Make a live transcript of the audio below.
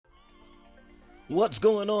What's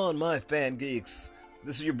going on, my fan geeks?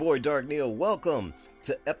 This is your boy Dark Neo. Welcome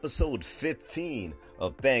to episode 15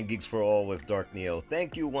 of Fan Geeks for All with Dark Neo.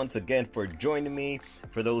 Thank you once again for joining me.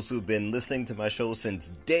 For those who've been listening to my show since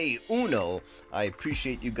day uno, I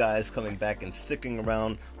appreciate you guys coming back and sticking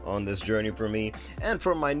around on this journey for me. And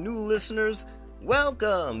for my new listeners,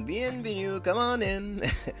 welcome, bienvenue, come on in.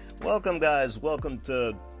 Welcome, guys. Welcome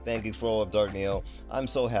to Fan Geeks for All with Dark Neo. I'm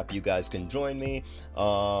so happy you guys can join me.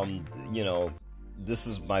 This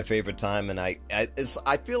is my favorite time, and I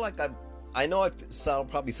feel like I know I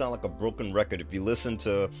probably sound like a broken record. If you listen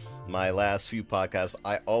to my last few podcasts,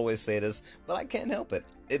 I always say this, but I can't help it.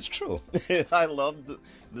 It's true. This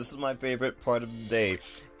is my favorite part of the day,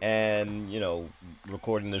 and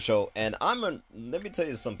recording the show. And let me tell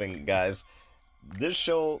you something, guys. This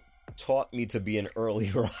show taught me to be an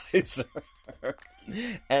early riser,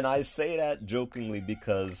 and I say that jokingly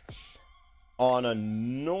because on a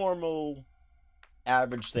normal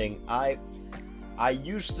average thing, I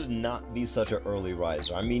used to not be such an early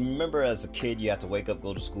riser. I mean, remember as a kid you had to wake up,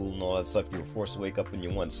 go to school and all that stuff. You were forced to wake up and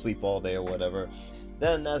you wanted to sleep all day or whatever.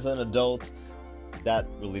 Then as an adult, that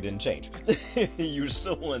really didn't change. You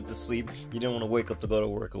still wanted to sleep. You didn't want to wake up to go to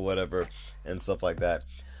work or whatever and stuff like that.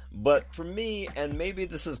 But for me, and maybe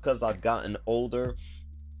this is because I've gotten older,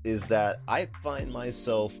 is that I find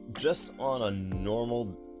myself just on a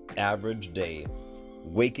normal average day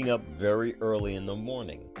waking up very early in the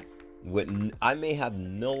morning. I may have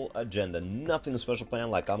no agenda, nothing special planned,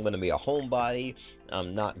 like I'm going to be a homebody,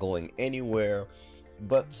 I'm not going anywhere,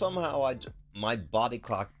 but somehow my body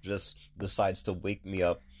clock just decides to wake me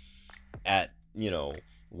up at,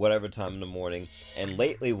 whatever time in the morning. And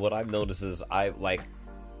lately what I've noticed is I've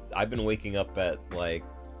been waking up at like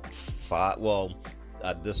 5,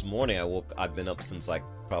 this morning I've been up since like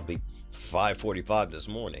probably 5:45 this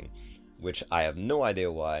morning, which I have no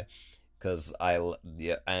idea why, because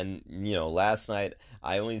last night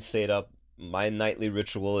I only stayed up. My nightly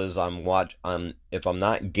ritual is if I'm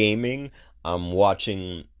not gaming, I'm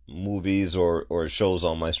watching movies or shows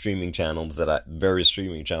on my streaming channels various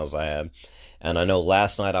streaming channels I have. And I know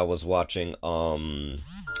last night I was watching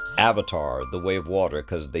Avatar: The Way of Water,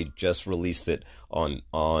 because they just released it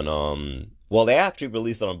they actually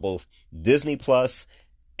released it on both Disney Plus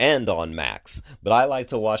and on Max, but I like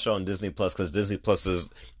to watch it on Disney Plus because Disney Plus is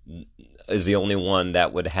the only one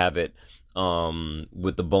that would have it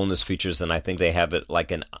with the bonus features, and I think they have it like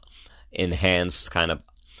an enhanced kind of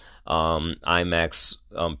IMAX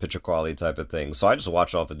picture quality type of thing. So I just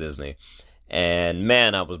watch off of Disney, and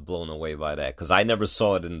man, I was blown away by that because I never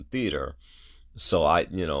saw it in the theater. So I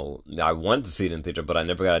wanted to see it in theater, but I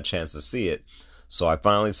never got a chance to see it. So I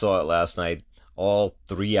finally saw it last night, all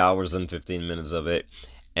 3 hours and 15 minutes of it.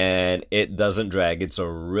 And it doesn't drag. It's a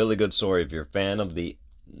really good story. If you're a fan of the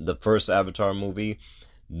first Avatar movie,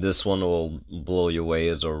 this one will blow you away.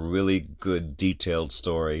 It's a really good, detailed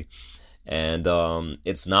story. And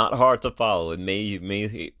it's not hard to follow. You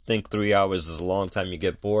may think 3 hours is a long time, you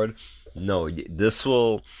get bored. No,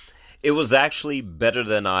 it was actually better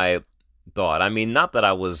than I thought. I mean, not that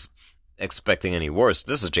I was expecting any worse.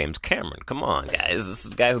 This is James Cameron. Come on, guys. This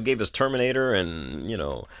is the guy who gave us Terminator and,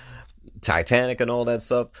 Titanic and all that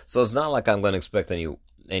stuff. So it's not like I'm going to expect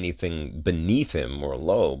anything beneath him or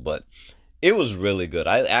low, but it was really good.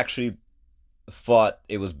 I actually thought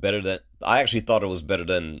it was better than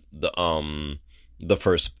the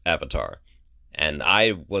first Avatar. And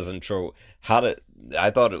I wasn't sure I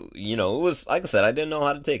thought it was, like I said, I didn't know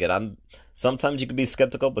how to take it. Sometimes you can be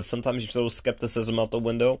skeptical, but sometimes you throw skepticism out the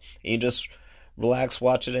window and you just relax,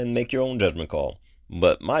 watch it, and make your own judgment call.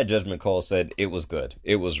 But my judgment call said it was good.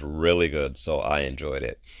 It was really good, so I enjoyed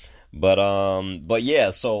it. But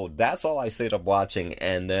yeah, so that's all I stayed up watching,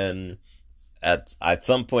 and then at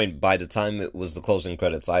some point, by the time it was the closing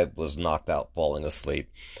credits, I was knocked out, falling asleep,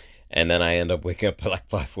 and then I ended up waking up at like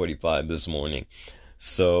 5:45 this morning.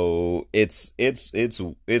 So it's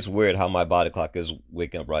weird how my body clock is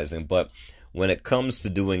waking up, rising. But when it comes to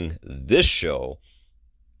doing this show,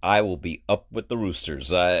 I will be up with the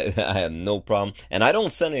roosters. I have no problem. And I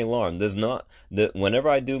don't set any alarm. Whenever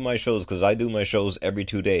I do my shows, because I do my shows every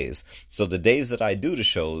 2 days. So the days that I do the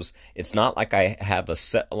shows, it's not like I have a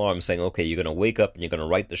set alarm saying, okay, you're going to wake up and you're going to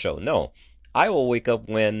write the show. No, I will wake up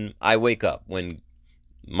when I wake up. When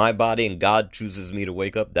my body and God chooses me to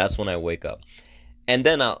wake up, that's when I wake up. And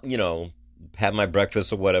then I'll, have my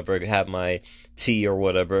breakfast or whatever, have my tea or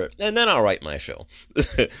whatever, and then I'll write my show.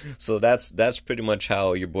 So that's pretty much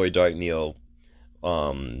how your boy Dark Neo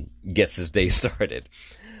gets his day started.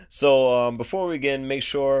 So before we begin, make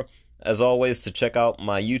sure as always, to check out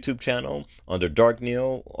my YouTube channel under Dark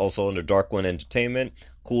Neo, also under Dark One Entertainment.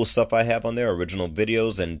 cool stuff I have on there, original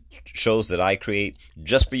videos and shows that I create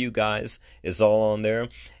just for you guys is all on there.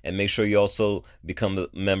 And make sure you also become a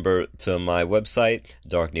member to my website,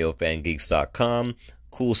 darkneofangeeks.com.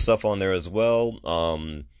 Cool stuff on there as well.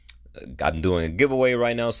 I'm doing a giveaway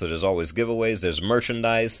right now, so there's always giveaways. There's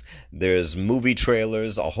merchandise, there's movie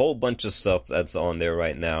trailers, a whole bunch of stuff that's on there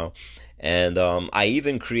right now. And I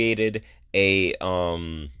even created a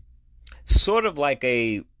sort of like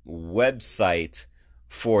a website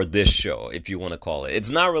for this show, if you want to call it.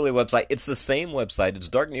 It's not really a website. It's the same website. It's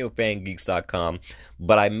darkneofangeeks.com,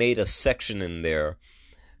 but I made a section in there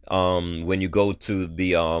when you go to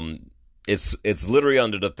the it's literally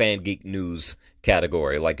under the Fan Geek News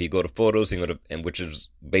category. Like you go to photos, you go to, and which is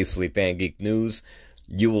basically Fan Geek News,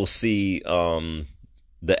 you will see the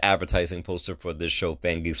advertising poster for this show,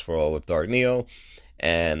 Fan Geeks for All with Dark Neo.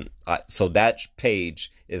 And so that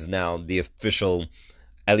page is now the official,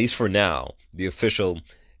 at least for now, the official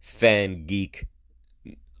Fan Geeks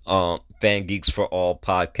for All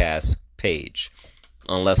podcast page.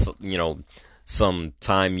 Unless, some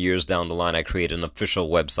time years down the line I create an official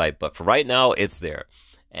website. But for right now, it's there.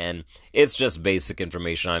 And it's just basic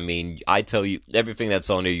information. I mean, I tell you everything that's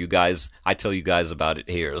on there, I tell you guys about it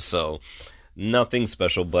here. So nothing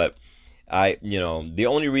special, but the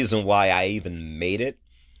only reason why I even made it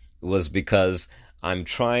was because I'm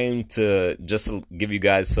trying to just give you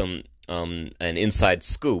guys some an inside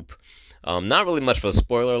scoop. Not really much of a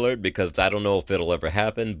spoiler alert because I don't know if it'll ever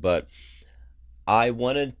happen, but I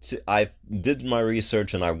did my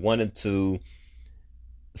research and I wanted to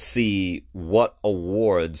see what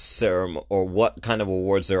awards or what kind of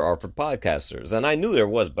awards there are for podcasters. And I knew there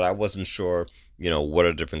was, but I wasn't sure, what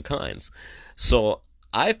are different kinds. So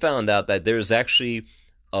I found out that there's actually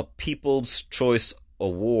a People's Choice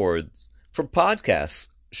Awards for podcast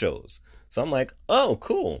shows. So I'm like, oh,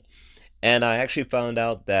 cool. And I actually found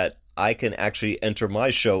out that I can actually enter my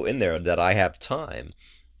show in there, that I have time.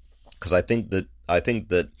 Because I think that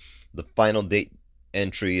the final date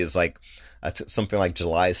entry is like something like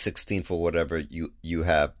July 16th or whatever you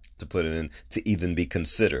have to put it in to even be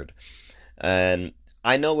considered. And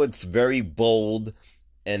I know it's very bold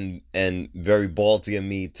and very ballsy of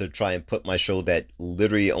me to try and put my show that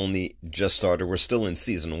literally only just started. We're still in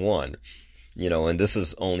season 1, and this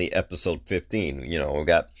is only episode 15.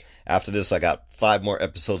 After this, I got 5 more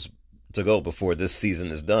episodes to go before this season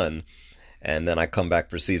is done, and then I come back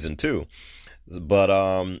for season 2.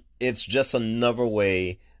 But it's just another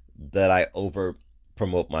way that I over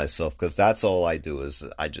promote myself, because that's all I do. Is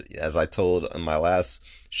as I told in my last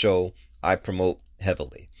show, I promote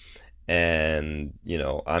heavily. And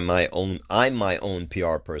I'm my own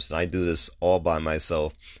PR person. I do this all by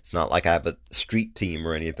myself. It's not like I have a street team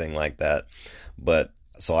or anything like that. But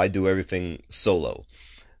so I do everything solo.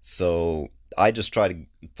 So I just try to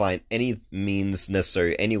find any means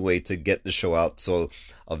necessary, any way to get the show out so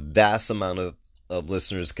a vast amount of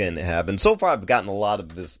listeners can have. And so far I've gotten a lot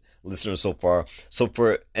of this listeners so far.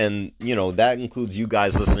 That includes you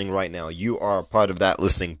guys listening right now. You are a part of that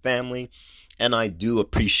listening family. And I do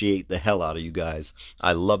appreciate the hell out of you guys.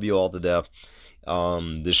 I love you all to death.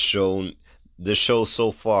 This show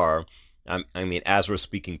so far, as we're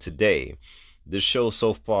speaking today, this show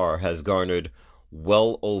so far has garnered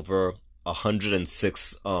well over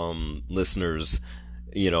 106 listeners,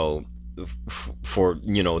 for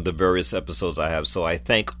the various episodes I have. So I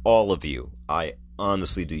thank all of you. I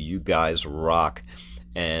honestly do. You guys rock,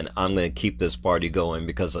 and I'm going to keep this party going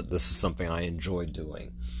because this is something I enjoy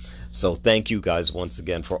doing. So thank you guys once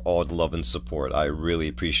again for all the love and support. I really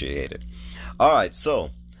appreciate it. All right,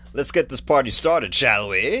 so let's get this party started, shall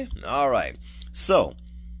we? All right. So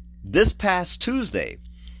this past Tuesday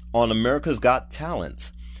on America's Got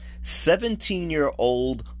Talent,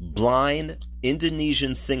 17-year-old blind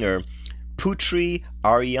Indonesian singer Putri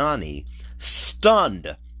Ariani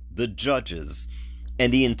stunned the judges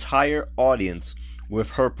and the entire audience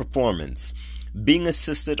with her performance. Being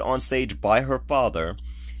assisted on stage by her father,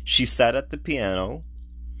 she sat at the piano,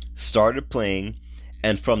 started playing,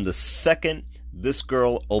 and from the second this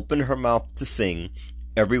girl opened her mouth to sing,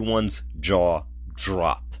 everyone's jaw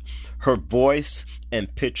dropped. Her voice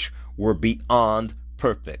and pitch were beyond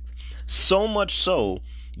perfect. So much so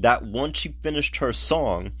that once she finished her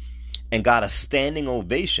song and got a standing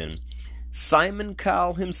ovation, Simon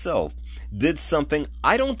Cowell himself did something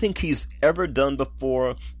I don't think he's ever done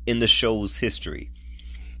before in the show's history.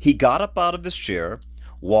 He got up out of his chair,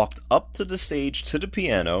 walked up to the stage to the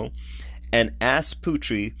piano, and asked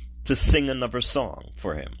Putri to sing another song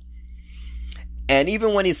for him. And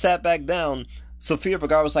even when he sat back down, Sofia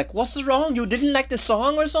Vergara was like, "What's wrong? You didn't like the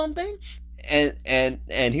song or something?"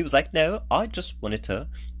 and he was like, no, I just wanted to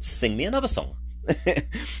sing me another song.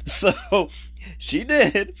 So she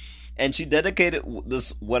did, and she dedicated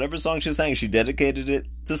this, whatever song she sang, she dedicated it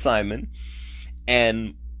to Simon,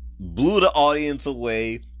 and blew the audience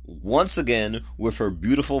away once again with her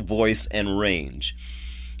beautiful voice and range.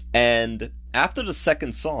 And after the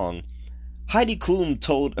second song, Heidi Klum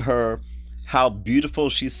told her how beautiful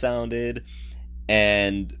she sounded,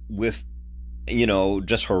 and with, you know,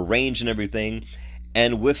 just her range and everything.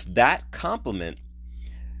 And with that compliment,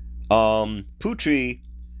 Putri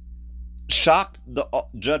shocked the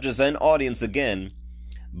judges and audience again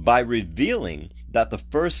by revealing that the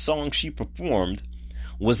first song she performed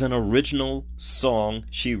was an original song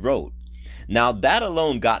she wrote. Now, that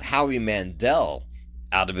alone got Howie Mandel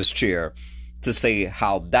out of his chair to say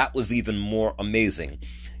how that was even more amazing.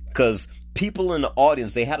 Because people in the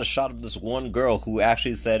audience, they had a shot of this one girl who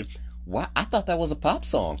actually said, "Wow, I thought that was a pop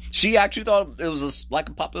song." She actually thought it was like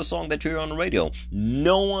a popular song that you hear on the radio.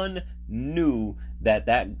 No one knew that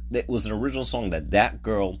was an original song that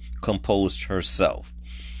girl composed herself.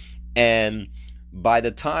 And by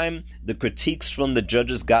the time the critiques from the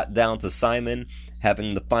judges got down to Simon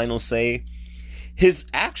having the final say, his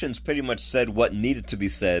actions pretty much said what needed to be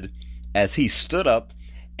said as he stood up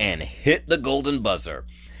and hit the golden buzzer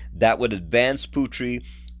that would advance Putri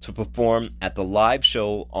to perform at the live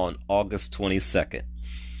show on August 22nd.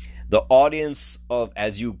 The audience,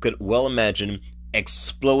 as you could well imagine,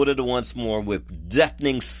 exploded once more with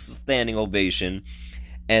deafening standing ovation.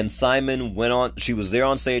 And Simon went on, she was there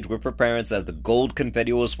on stage with her parents as the gold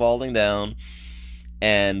confetti was falling down.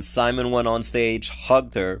 And Simon went on stage,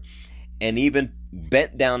 hugged her, and even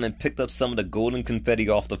bent down and picked up some of the golden confetti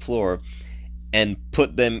off the floor and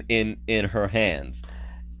put them in her hands.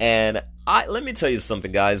 And let me tell you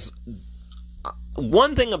something, guys.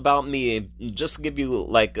 One thing about me, just to give you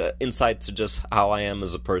like insight to just how I am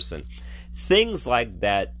as a person, things like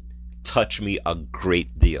that touch me a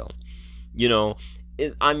great deal. You know,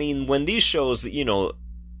 I mean, when these shows, you know,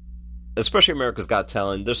 especially America's Got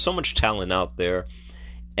Talent, there's so much talent out there,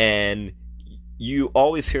 and you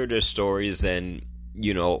always hear their stories and,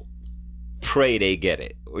 you know, pray they get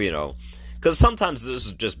it, you know. Because sometimes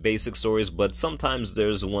there's just basic stories, but sometimes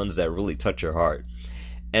there's ones that really touch your heart.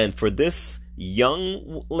 And for this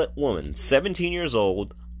young woman, 17 years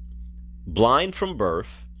old, blind from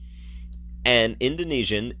birth, and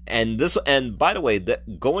Indonesian, and by the way,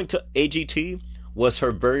 going to AGT was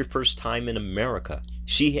her very first time in America.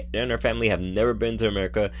 She and her family have never been to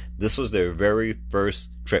America. This was their very first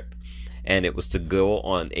trip, and it was to go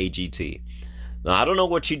on AGT. Now, I don't know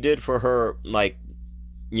what she did for her, like,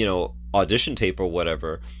 you know, audition tape or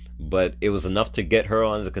whatever, but it was enough to get her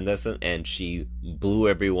on as a contestant, and she blew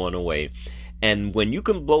everyone away. And when you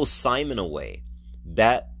can blow Simon away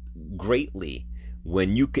that greatly,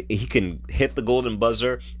 when he can hit the golden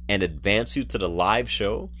buzzer and advance you to the live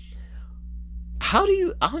show, I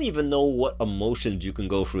don't even know what emotions you can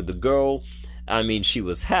go through. The girl, I mean, she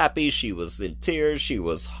was happy, she was in tears, she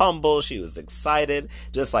was humble, she was excited,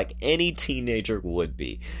 just like any teenager would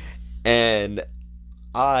be. And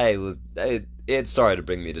it started to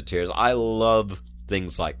bring me to tears. I love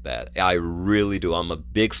things like that. I really do. I'm a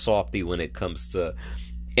big softie when it comes to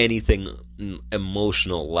anything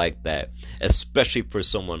emotional like that, especially for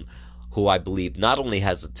someone who I believe not only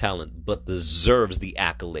has the talent, but deserves the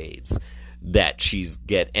accolades that she's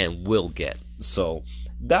get and will get. So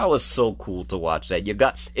that was so cool to watch that.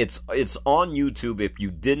 It's on YouTube. If you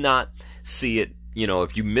did not see it, you know,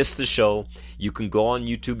 if you missed the show, you can go on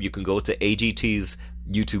YouTube. You can go to AGT's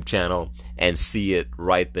YouTube channel and see it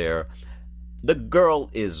right there. The girl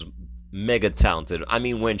is mega talented. I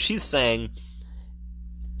mean, when she sang,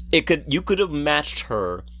 you could have matched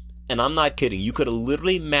her, and I'm not kidding. You could have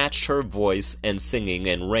literally matched her voice and singing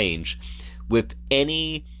and range with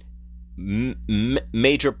any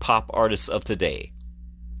major pop artist of today.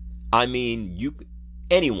 I mean,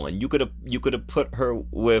 anyone. You could have put her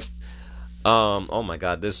with oh my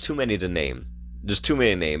God, there's too many to name.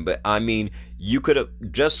 But I mean, you could have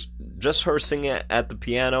just her singing at the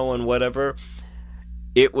piano and whatever.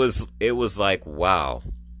 It was like, wow,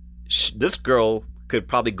 this girl could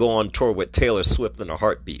probably go on tour with Taylor Swift in a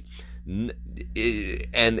heartbeat. And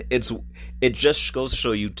it just goes to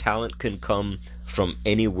show you talent can come from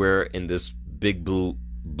anywhere in this big blue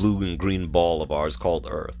and green ball of ours called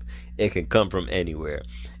Earth. It can come from anywhere.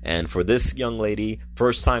 And for this young lady,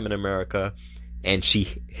 first time in America, and she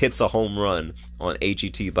hits a home run on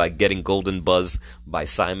AGT by getting Golden Buzz by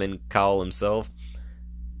Simon Cowell himself.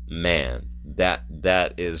 Man,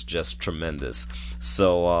 that is just tremendous.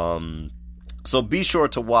 So be sure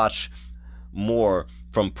to watch more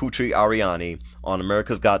from Putri Ariani on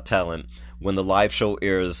America's Got Talent when the live show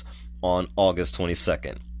airs on August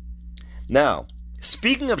 22nd. Now,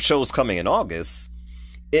 speaking of shows coming in August,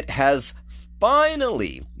 it has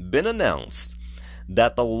finally been announced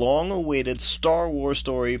that the long-awaited Star Wars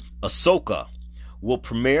story AHSOKA will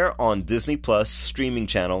premiere on Disney Plus streaming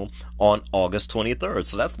channel on August 23rd.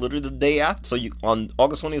 So that's literally the day after. So on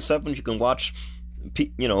August 27th, you can watch,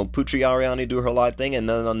 Putri Ariani do her live thing, and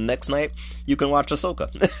then on the next night, you can watch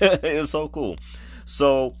AHSOKA. It's so cool.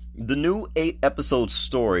 So the new 8-episode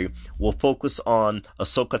story will focus on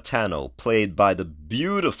Ahsoka Tano, played by the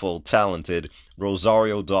beautiful, talented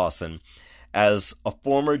Rosario Dawson, as a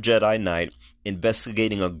former Jedi Knight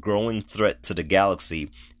investigating a growing threat to the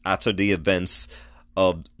galaxy after the events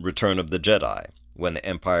of Return of the Jedi, when the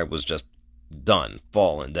Empire was just done,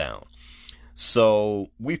 falling down.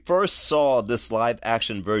 So we first saw this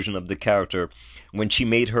live-action version of the character when she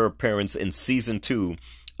made her appearance in Season 2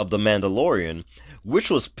 of The Mandalorian,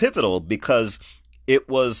 which was pivotal because it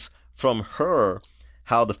was from her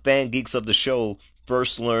how the fan geeks of the show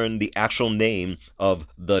first learned the actual name of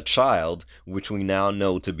the child, which we now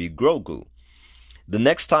know to be Grogu. The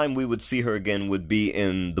next time we would see her again would be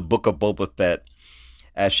in the Book of Boba Fett,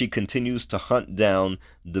 as she continues to hunt down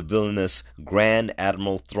the villainous Grand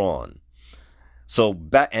Admiral Thrawn. So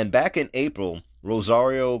back in April,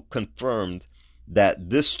 Rosario confirmed that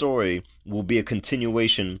this story will be a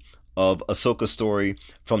continuation of Ahsoka's story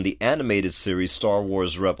from the animated series Star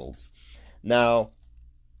Wars Rebels. Now,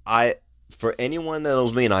 for anyone that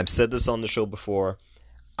knows me, and I've said this on the show before,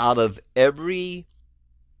 out of every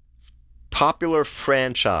popular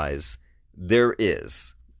franchise there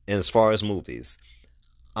is, as far as movies,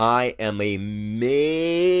 I am a major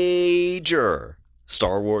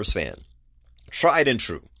Star Wars fan. Tried and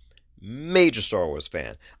true. Major Star Wars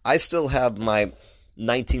fan. I still have my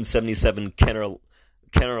 1977 Kenner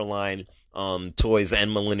line toys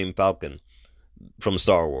and Millennium Falcon from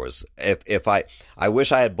Star Wars. If I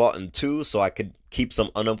wish I had bought in 2 so I could keep some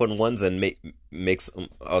unopened ones and make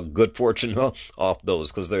a good fortune off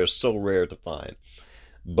those, because they're so rare to find.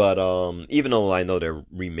 But even though I know they're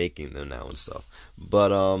remaking them now and stuff.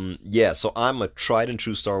 But yeah, so I'm a tried and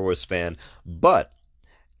true Star Wars fan. But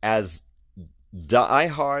as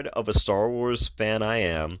diehard of a Star Wars fan I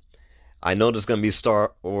am, I know there's going to be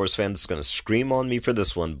Star Wars fans that's going to scream on me for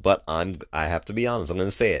this one, but I have to be honest, I'm going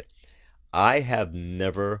to say it. I have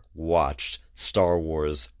never watched Star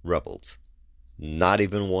Wars Rebels. Not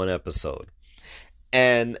even one episode.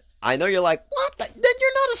 And I know you're like, what? Then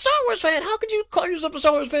you're not a Star Wars fan. How could you call yourself a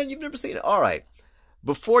Star Wars fan? You've never seen it. All right.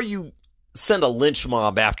 Before you send a lynch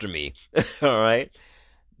mob after me, all right?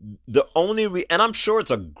 The only and I'm sure it's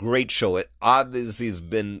a great show. It obviously has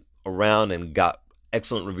been around and got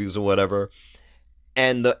excellent reviews or whatever.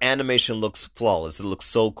 And the animation looks flawless. It looks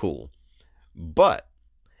so cool. But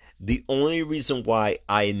the only reason why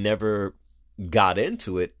I never got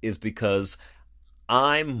into it is because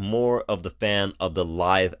I'm more of the fan of the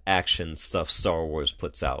live action stuff Star Wars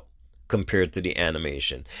puts out compared to the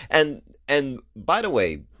animation. And by the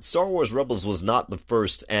way, Star Wars Rebels was not the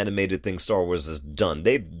first animated thing Star Wars has done.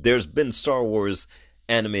 There's been Star Wars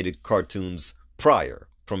animated cartoons prior,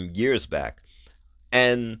 from years back.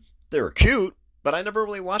 And they were cute, but I never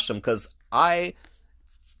really watched them because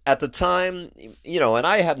at the time, and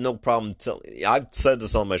I have no problem I've said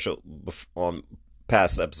this on my show, on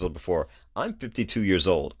past episode before, I'm 52 years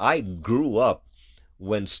old. I grew up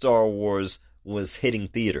when Star Wars was hitting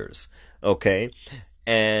theaters, okay?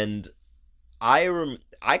 And I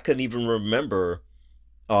can even remember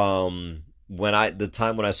the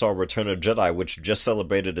time when I saw Return of the Jedi, which just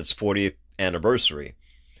celebrated its 40th anniversary.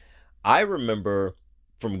 I remember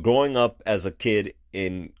from growing up as a kid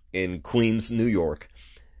in Queens, New York,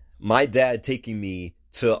 my dad taking me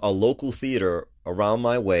to a local theater around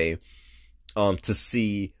my way to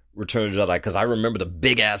see Return of the Jedi, because I remember the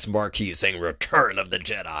big-ass marquee saying Return of the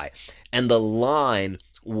Jedi, and the line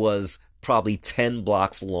was probably 10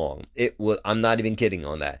 blocks long. I'm not even kidding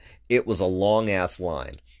on that. It was a long-ass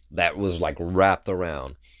line that was like wrapped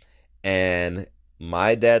around, and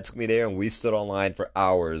my dad took me there, and we stood online for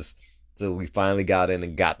hours till we finally got in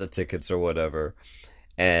and got the tickets or whatever,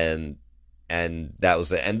 and that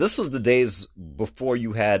was it. And this was the days before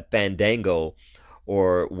you had Fandango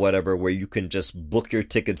or whatever, where you can just book your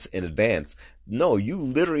tickets in advance. No, you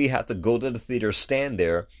literally have to go to the theater, stand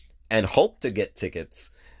there, and hope to get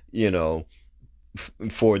tickets,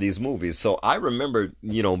 for these movies. So I remember,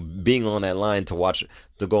 being on that line to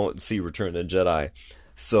go and see Return of the Jedi.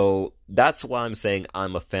 So that's why I'm saying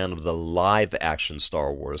I'm a fan of the live action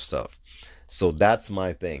Star Wars stuff. So that's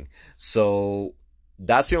my thing. So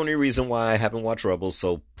that's the only reason why I haven't watched Rebels.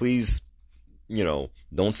 So please,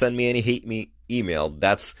 don't send me any email.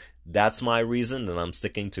 That's my reason, and I'm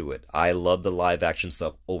sticking to it. I love the live action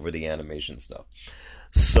stuff over the animation stuff.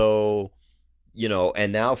 So,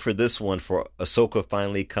 and now for this one, for Ahsoka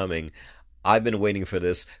finally coming, I've been waiting for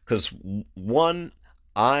this because, one,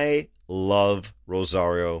 I love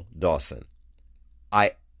Rosario Dawson.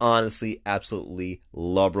 I honestly, absolutely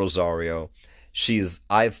love Rosario.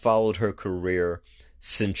 I've followed her career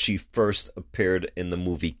since she first appeared in the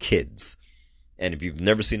movie Kids. And if you've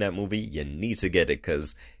never seen that movie, you need to get it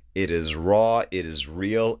because it is raw, it is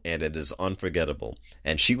real, and it is unforgettable.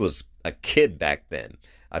 And she was a kid back then.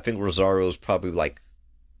 I think Rosario was probably like,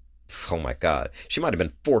 oh my God, she might have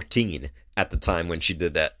been 14 at the time when she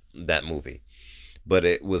did that movie. But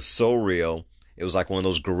it was so real. It was like one of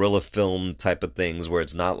those guerrilla film type of things where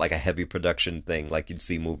it's not like a heavy production thing like you'd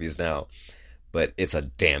see movies now. But it's a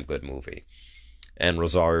damn good movie. And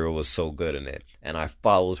Rosario was so good in it, and I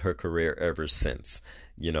followed her career ever since.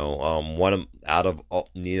 Even though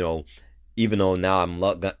now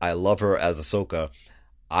I love her as Ahsoka,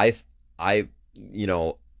 I've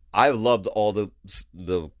loved all the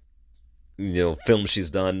films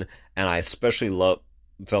she's done, and I especially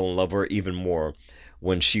fell in love with her even more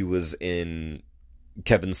when she was in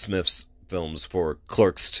Kevin Smith's films for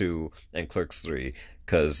Clerks 2 and Clerks 3.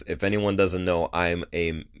 Because if anyone doesn't know, I'm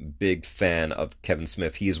a big fan of Kevin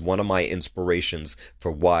Smith. He's one of my inspirations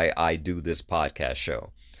for why I do this podcast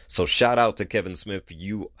show. So shout out to Kevin Smith.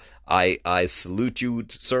 I salute you,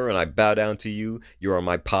 sir, and I bow down to you. You are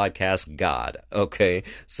my podcast god. Okay,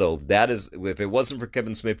 so that is, if it wasn't for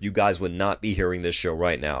Kevin Smith, you guys would not be hearing this show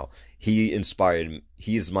right now. He inspired me.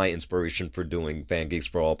 He is my inspiration for doing Fan Geeks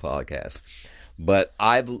for All podcasts. But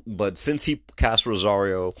since he cast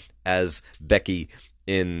Rosario as Becky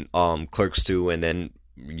in Clerks 2, and then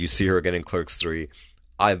you see her again in Clerks 3,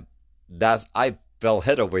 I fell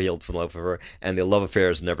head over heels in love with her, and the love affair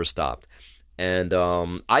has never stopped. And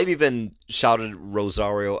I've even shouted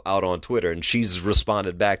Rosario out on Twitter, and she's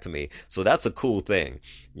responded back to me. So that's a cool thing,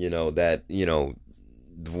 when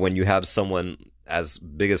you have someone as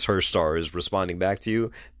big as her star is responding back to you,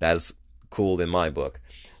 that's cool in my book.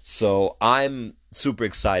 So I'm super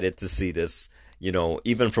excited to see this.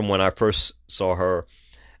 Even from when I first saw her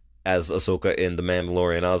as Ahsoka in The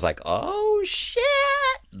Mandalorian, I was like, oh shit,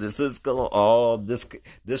 this is gonna, this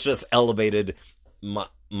just elevated my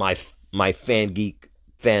fan geek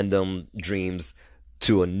fandom dreams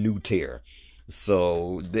to a new tier.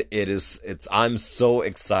 So I'm so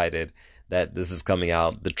excited that this is coming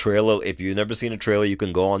out. The trailer, if you've never seen a trailer, you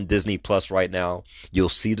can go on Disney Plus right now. You'll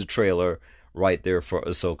see the trailer right there for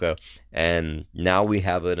Ahsoka. And now we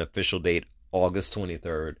have an official date, August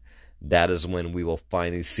 23rd. That is when we will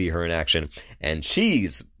finally see her in action. And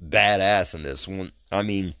she's badass in this one. I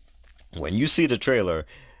mean, when you see the trailer,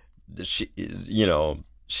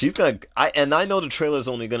 she's gonna, I know the trailer is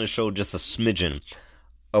only gonna show just a smidgen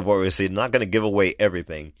of what we're seeing. Not gonna give away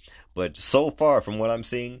everything. But so far from what I'm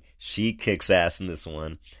seeing, she kicks ass in this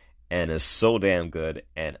one and is so damn good,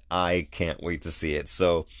 and I can't wait to see it.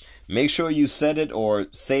 So make sure you set it or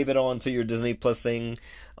save it on to your Disney Plus thing.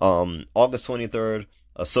 August 23rd,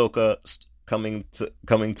 Ahsoka coming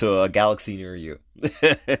to a galaxy near you.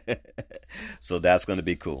 So that's going to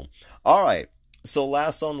be cool. All right. So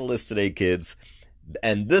last on the list today, kids,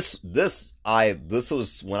 and this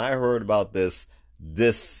was when I heard about this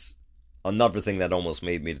another thing that almost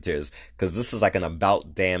made me to tears, because this is like an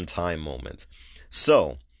about damn time moment.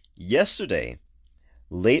 So yesterday,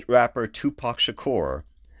 late rapper Tupac Shakur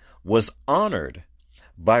was honored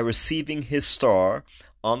by receiving his star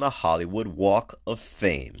on the Hollywood Walk of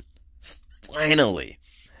Fame. Finally.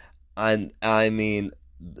 And I mean,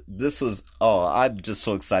 this was, I'm just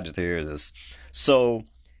so excited to hear this. So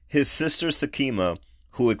his sister Sakima,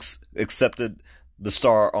 who accepted the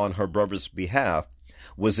star on her brother's behalf,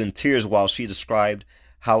 was in tears while she described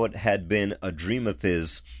how it had been a dream of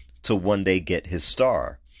his to one day get his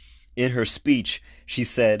star. In her speech, she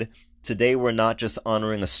said, "Today we're not just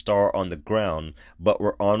honoring a star on the ground, but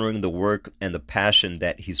we're honoring the work and the passion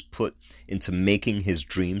that he's put into making his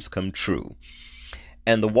dreams come true."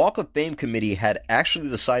 And the Walk of Fame committee had actually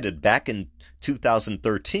decided back in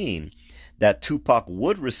 2013 that Tupac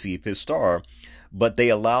would receive his star, but they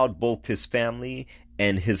allowed both his family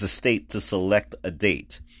and his estate to select a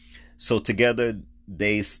date. So together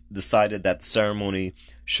they decided that the ceremony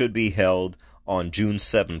should be held on June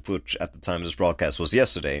 7th, which at the time of this broadcast was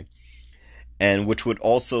yesterday, and which would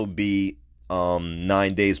also be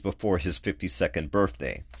 9 days before his 52nd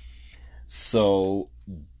birthday. So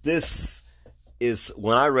this is,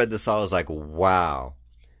 when I read this, I was like, wow.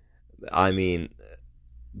 I mean,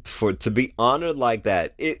 to be honored like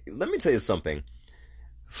that. Let me tell you something.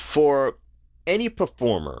 For any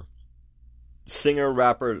performer, singer,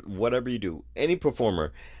 rapper, whatever you do, any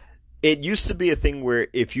performer, it used to be a thing where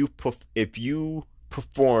if you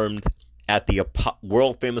performed at the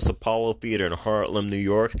world famous Apollo Theater in Harlem, New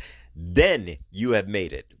York, then you have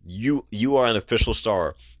made it. You are an official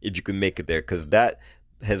star if you can make it there, because that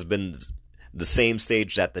has been the same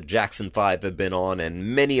stage that the Jackson 5 have been on,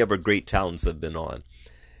 and many other great talents have been on.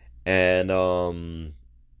 And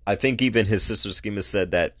I think even his sister Schema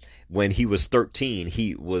said that when he was 13,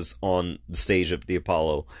 he was on the stage of the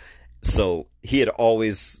Apollo. So he had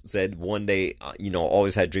always said one day,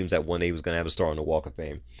 always had dreams that one day he was going to have a star on the Walk of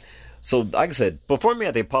Fame. So, like I said, performing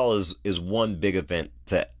at the Apollo is one big event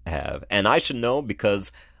to have. And I should know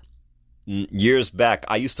because years back,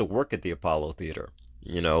 I used to work at the Apollo Theater.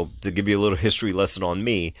 To give you a little history lesson on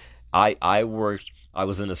me, I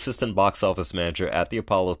was an assistant box office manager at the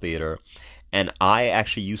Apollo Theater, and I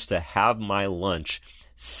actually used to have my lunch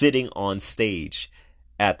sitting on stage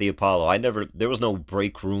at the Apollo. There was no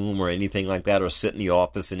break room or anything like that, or sit in the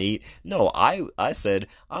office and eat. No, I said,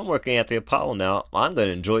 I'm working at the Apollo now. I'm going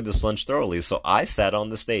to enjoy this lunch thoroughly. So I sat on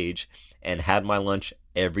the stage and had my lunch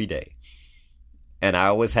every day. And I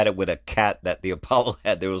always had it with a cat that the Apollo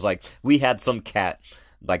had. There was we had some cat,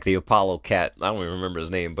 like the Apollo cat. I don't even remember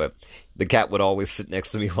his name, but the cat would always sit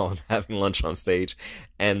next to me while I'm having lunch on stage.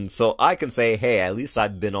 And so I can say, hey, at least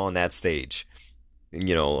I've been on that stage,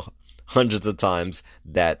 hundreds of times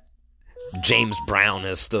that James Brown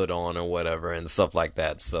has stood on or whatever and stuff like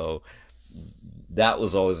that. So that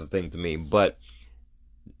was always a thing to me. But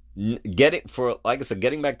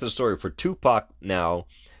getting back to the story, for Tupac now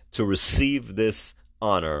to receive this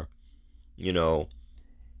honor, even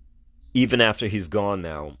after he's gone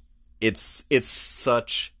now, it's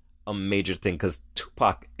such a major thing, because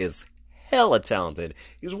Tupac is hella talented.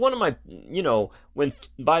 He was one of my, when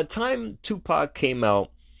by the time Tupac came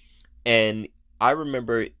out, and I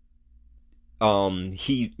remember he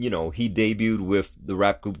debuted with the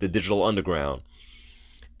rap group The Digital Underground,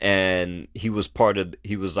 and he was part of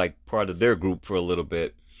their group for a little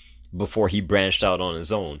bit before he branched out on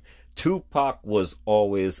his own. Tupac was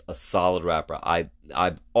always a solid rapper.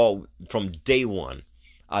 From day one,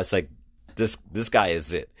 I was like, this guy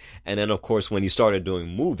is it. And then of course when he started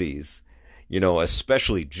doing movies,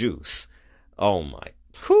 especially Juice, oh my,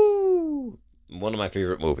 whoo, one of my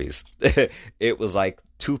favorite movies. It was like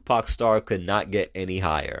Tupac's star could not get any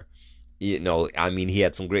higher. He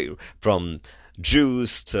had some great, from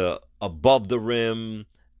Juice to Above the Rim.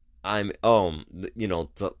 There's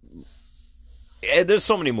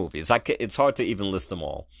so many movies. It's hard to even list them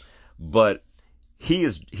all. But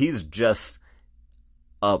he's just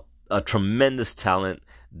a tremendous talent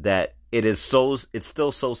that it's still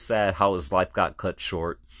so sad how his life got cut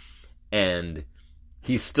short, and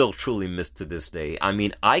he's still truly missed to this day.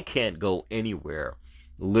 I can't go anywhere,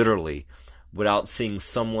 literally, without seeing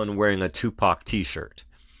someone wearing a Tupac t-shirt.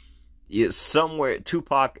 Somewhere,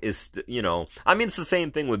 Tupac is, it's the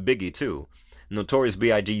same thing with Biggie too. Notorious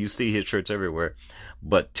B.I.G., you see his shirts everywhere,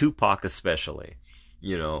 but Tupac especially,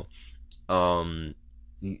 he was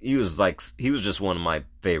just one of my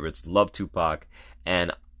favorites. Love Tupac,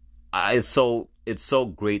 and it's so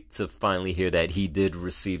great to finally hear that he did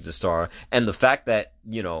receive the star, and the fact that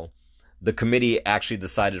the committee actually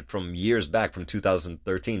decided from years back, from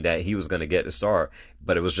 2013, that he was going to get a star,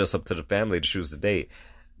 but it was just up to the family to choose the date.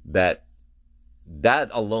 That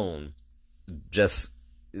alone just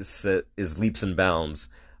is leaps and bounds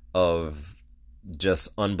of just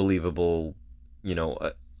unbelievable,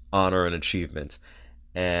 honor and achievement.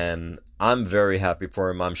 And I'm very happy for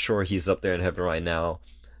him. I'm sure he's up there in heaven right now,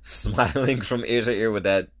 smiling from ear to ear with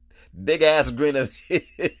that big ass grin of his.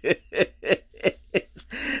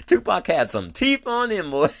 Tupac had some teeth on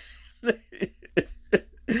him, boy.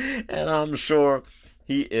 And I'm sure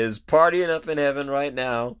he is partying up in heaven right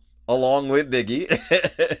now, along with Biggie.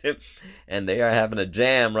 And they are having a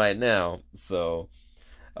jam right now. So,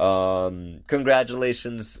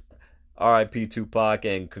 congratulations, R.I.P. Tupac,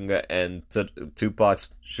 and to Tupac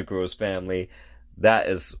Shakur's family. That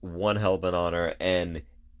is one hell of an honor, and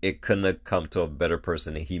it couldn't have come to a better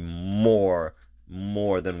person. He more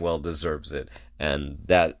than well deserves it, and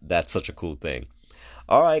that's such a cool thing.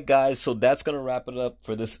 Alright guys, so that's going to wrap it up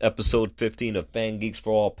for this episode 15 of Fan Geeks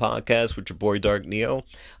for All podcast with your boy Dark Neo.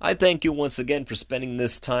 I thank you once again for spending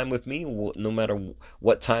this time with me, no matter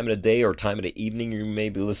what time of the day or time of the evening you may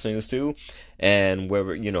be listening to this to. And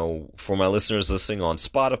whether, for my listeners listening on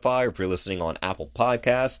Spotify, or if you're listening on Apple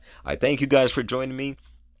Podcasts, I thank you guys for joining me.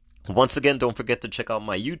 Once again, don't forget to check out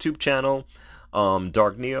my YouTube channel.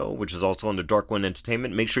 Dark Neo, which is also under Dark One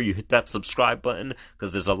Entertainment. Make sure you hit that subscribe button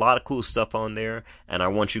because there's a lot of cool stuff on there, and I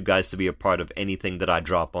want you guys to be a part of anything that I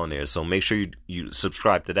drop on there. So make sure you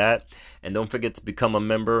subscribe to that, and don't forget to become a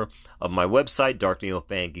member of my website,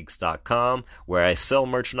 darkneofangeeks.com, where I sell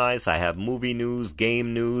merchandise. I have movie news,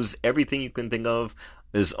 game news, everything you can think of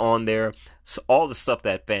is on there. So all the stuff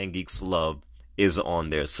that fan geeks love is on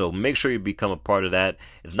there. So make sure you become a part of that.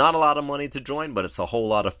 It's not a lot of money to join, but it's a whole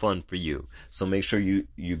lot of fun for you. So make sure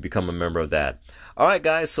you become a member of that. All right,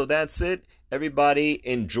 guys. So that's it. Everybody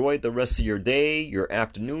enjoy the rest of your day, your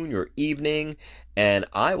afternoon, your evening, and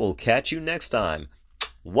I will catch you next time.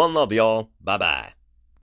 One love, y'all. Bye-bye.